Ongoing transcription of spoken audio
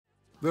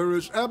There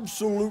is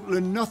absolutely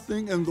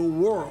nothing in the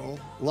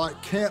world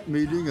like camp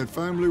meeting at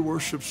Family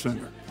Worship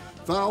Center.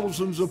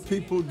 Thousands of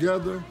people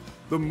gather,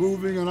 the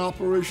moving and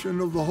operation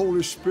of the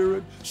Holy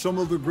Spirit, some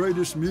of the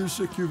greatest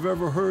music you've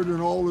ever heard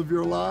in all of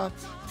your life,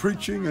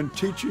 preaching and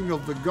teaching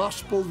of the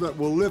gospel that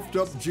will lift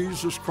up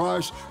Jesus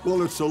Christ.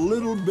 Well, it's a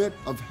little bit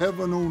of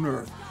heaven on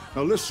earth.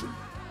 Now listen,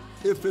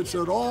 if it's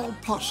at all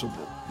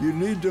possible, you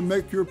need to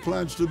make your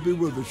plans to be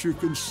with us. You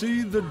can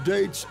see the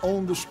dates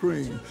on the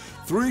screen.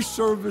 3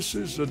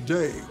 services a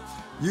day.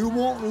 You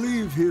won't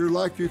leave here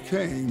like you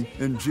came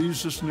in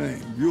Jesus'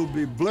 name. You'll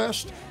be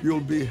blessed,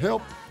 you'll be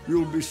helped,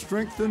 you'll be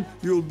strengthened,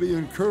 you'll be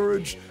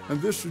encouraged. And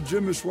this is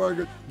Jimmy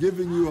Swaggart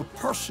giving you a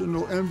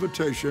personal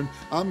invitation.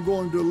 I'm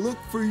going to look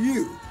for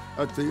you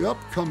at the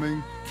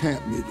upcoming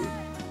camp meeting.